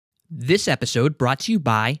This episode brought to you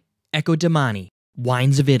by Ecco Domani,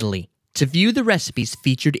 Wines of Italy. To view the recipes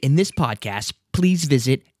featured in this podcast, please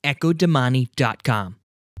visit eccodomani.com.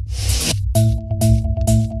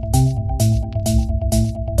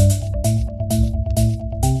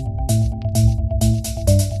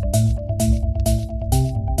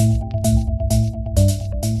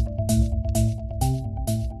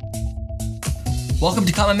 Welcome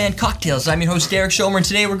to Common Man Cocktails. I'm your host, Derek Schomer, and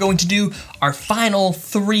today we're going to do our final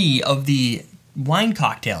 3 of the wine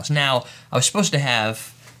cocktails. Now, I was supposed to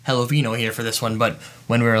have Hello Vino here for this one, but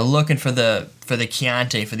when we were looking for the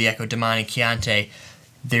Chianti, for the Ecco Domani Chianti,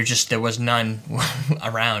 there was none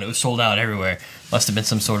around. It was sold out everywhere. Must have been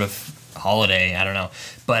some sort of holiday, I don't know.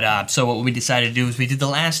 But so what we decided to do is we did the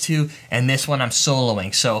last 2, and this one I'm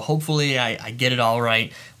soloing. So hopefully I get it all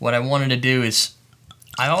right. What I wanted to do is,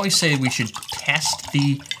 I always say we should test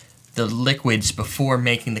the liquids before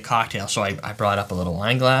making the cocktail. So I brought up a little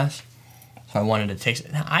wine glass. So I wanted to taste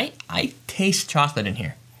it. Now, I taste chocolate in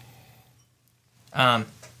here.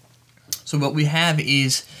 So what we have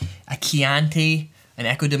is a Chianti, an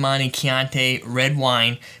Ecco Domani Chianti red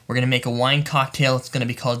wine. We're going to make a wine cocktail. It's going to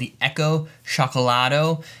be called the Ecco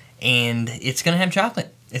Cioccolato, and it's going to have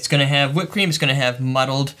chocolate. It's going to have whipped cream. It's going to have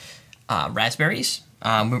muddled raspberries.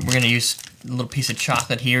 We're going to use a little piece of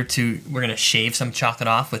chocolate here we're going to shave some chocolate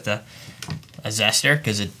off with a zester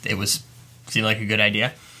because it seemed like a good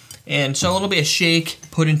idea. And so it'll be a shake,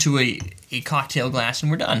 put into a cocktail glass, and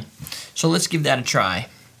we're done. So let's give that a try.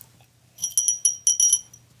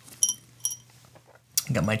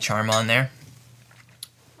 Got my charm on there.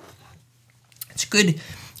 It's good.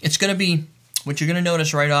 It's going to be, what you're going to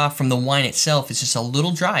notice right off from the wine itself is just a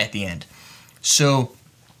little dry at the end. So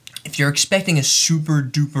if you're expecting a super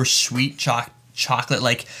duper sweet chocolate,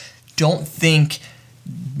 like, don't think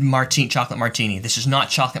chocolate martini. This is not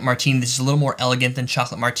chocolate martini. This is a little more elegant than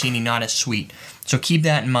chocolate martini, not as sweet. So keep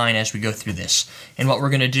that in mind as we go through this. And what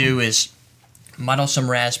we're going to do is muddle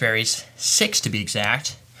some raspberries, 6 to be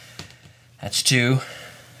exact. That's 2,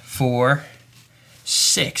 4,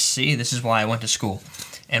 6. See, this is why I went to school.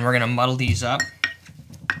 And we're going to muddle these up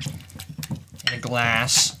in a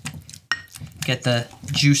glass. Get the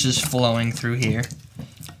juices flowing through here.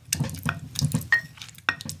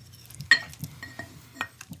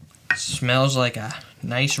 Smells like a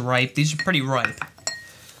nice ripe. These are pretty ripe.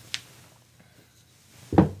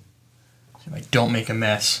 So if I don't make a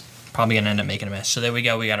mess, probably gonna end up making a mess. So there we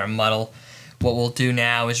go, we got our muddle. What we'll do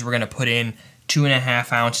now is we're gonna put in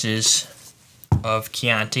 2.5 ounces of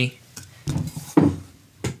Chianti.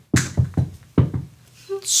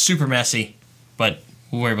 Super messy, but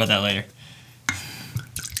we'll worry about that later.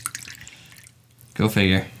 Go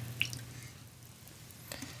figure.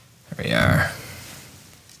 There we are.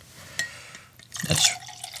 That's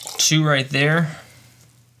 2 right there.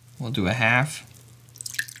 We'll do a half.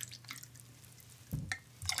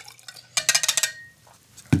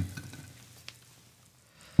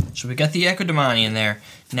 So we got the Ecco Domani in there.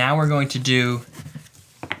 Now we're going to do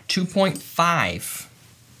 2.5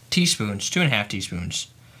 teaspoons, 2.5 teaspoons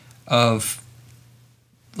of,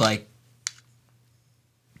 like,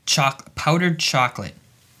 powdered chocolate.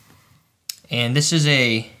 And this is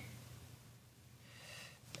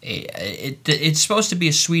it's supposed to be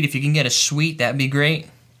a sweet. If you can get a sweet, that'd be great.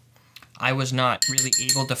 I was not really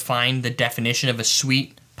able to find the definition of a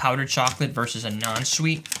sweet powdered chocolate versus a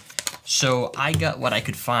non-sweet. So I got what I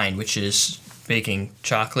could find, which is baking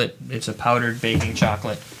chocolate. It's a powdered baking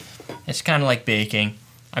chocolate. It's kind of like baking.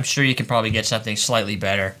 I'm sure you can probably get something slightly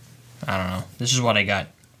better. I don't know. This is what I got.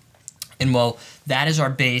 And well, that is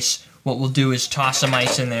our base. What we'll do is toss some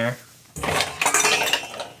ice in there.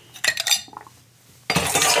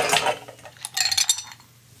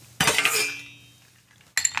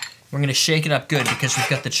 We're going to shake it up good because we've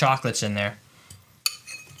got the chocolates in there.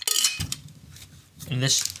 And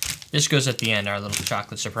this goes at the end, our little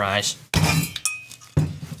chocolate surprise. And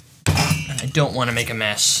I don't want to make a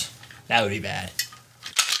mess. That would be bad.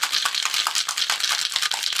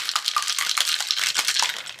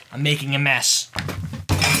 I'm making a mess.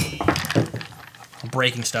 I'm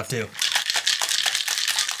breaking stuff too.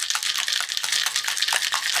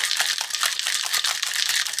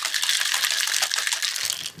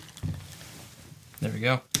 There we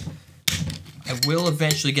go. I will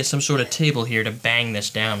eventually get some sort of table here to bang this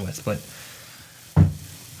down with, but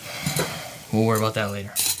we'll worry about that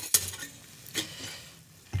later.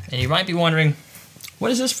 And you might be wondering,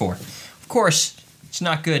 what is this for? Of course, it's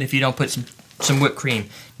not good if you don't put some whipped cream.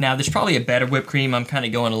 Now, there's probably a better whipped cream. I'm kind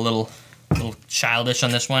of going a little childish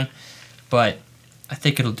on this one, but I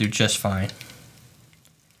think it'll do just fine.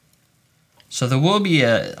 So there will be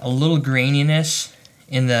a little graininess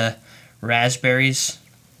in the raspberries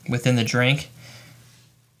within the drink.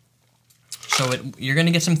 So you're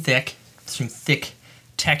gonna get some thick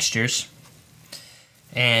textures,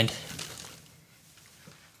 and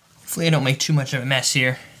hopefully I don't make too much of a mess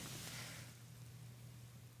here.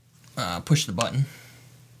 Push the button.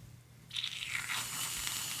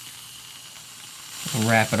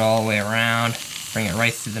 Wrap it all the way around. Bring it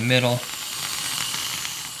right through the middle.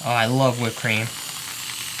 Oh, I love whipped cream.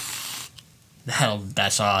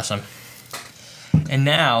 That's awesome. And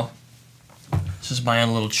now, this is my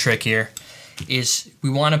own little trick here, is we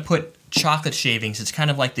want to put chocolate shavings. It's kind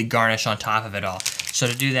of like the garnish on top of it all. So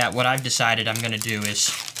to do that, what I've decided I'm going to do is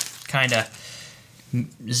kind of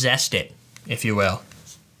zest it, if you will.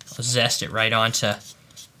 I'll zest it right onto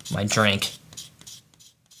my drink.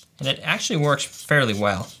 And it actually works fairly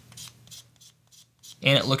well.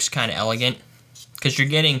 And it looks kind of elegant, because you're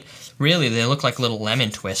getting, really, they look like little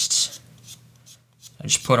lemon twists. I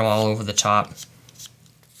just put them all over the top.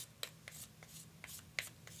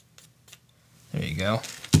 There you go.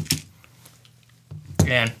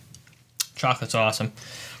 Again, chocolate's awesome.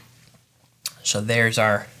 So there's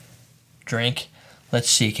our drink. Let's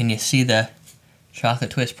see, can you see the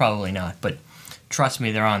chocolate twist? Probably not, but trust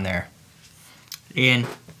me, they're on there. And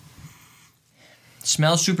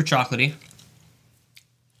smells super chocolatey.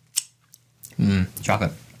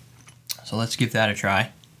 Chocolate. So let's give that a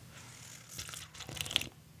try.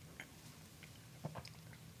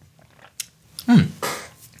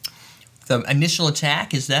 The initial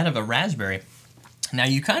attack is that of a raspberry. Now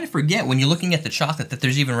you kind of forget when you're looking at the chocolate that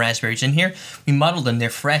there's even raspberries in here. We muddled them, they're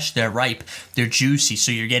fresh, they're ripe, they're juicy,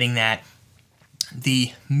 so you're getting that.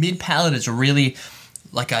 The mid palate is really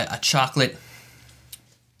like a chocolate,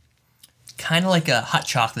 kind of like a hot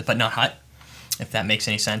chocolate, but not hot, if that makes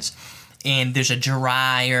any sense. And there's a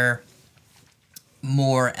drier,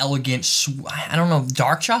 more elegant, I don't know,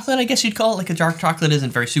 dark chocolate, I guess you'd call it. Like a dark chocolate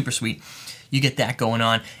isn't very super sweet. You get that going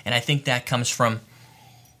on, and I think that comes from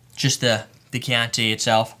just the Chianti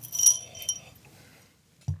itself.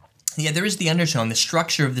 Yeah, there is the undertone. The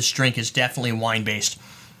structure of this drink is definitely wine-based.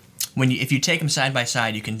 If you take them side by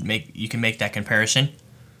side, you can make that comparison.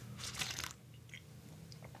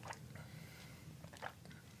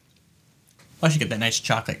 Plus, you get that nice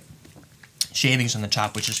chocolate shavings on the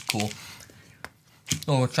top, which is cool.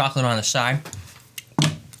 A little chocolate on the side.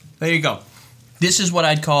 There you go. This is what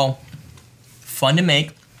I'd call fun to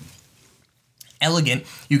make, elegant.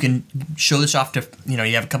 You can show this off to, you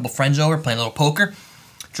have a couple friends over, playing a little poker,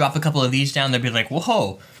 drop a couple of these down, they'll be like,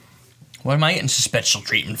 whoa, what am I getting special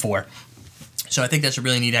treatment for? So I think that's a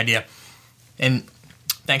really neat idea. And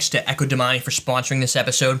thanks to Ecco Domani for sponsoring this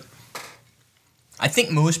episode. I think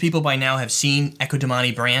most people by now have seen Ecco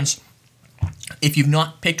Domani brands. If you've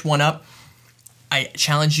not picked one up, I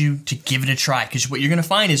challenge you to give it a try, because what you're going to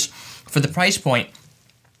find is, for the price point,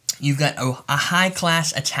 you've got a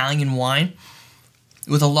high-class Italian wine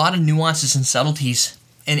with a lot of nuances and subtleties.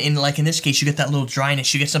 And like in this case, you get that little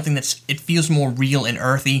dryness. You get something it feels more real and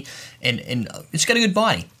earthy, and it's got a good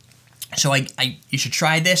body. So you should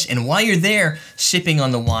try this. And while you're there sipping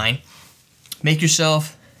on the wine, make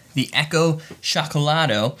yourself the Ecco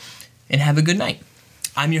Cioccolato and have a good night.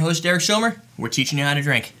 I'm your host, Eric Schomer. We're teaching you how to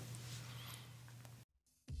drink.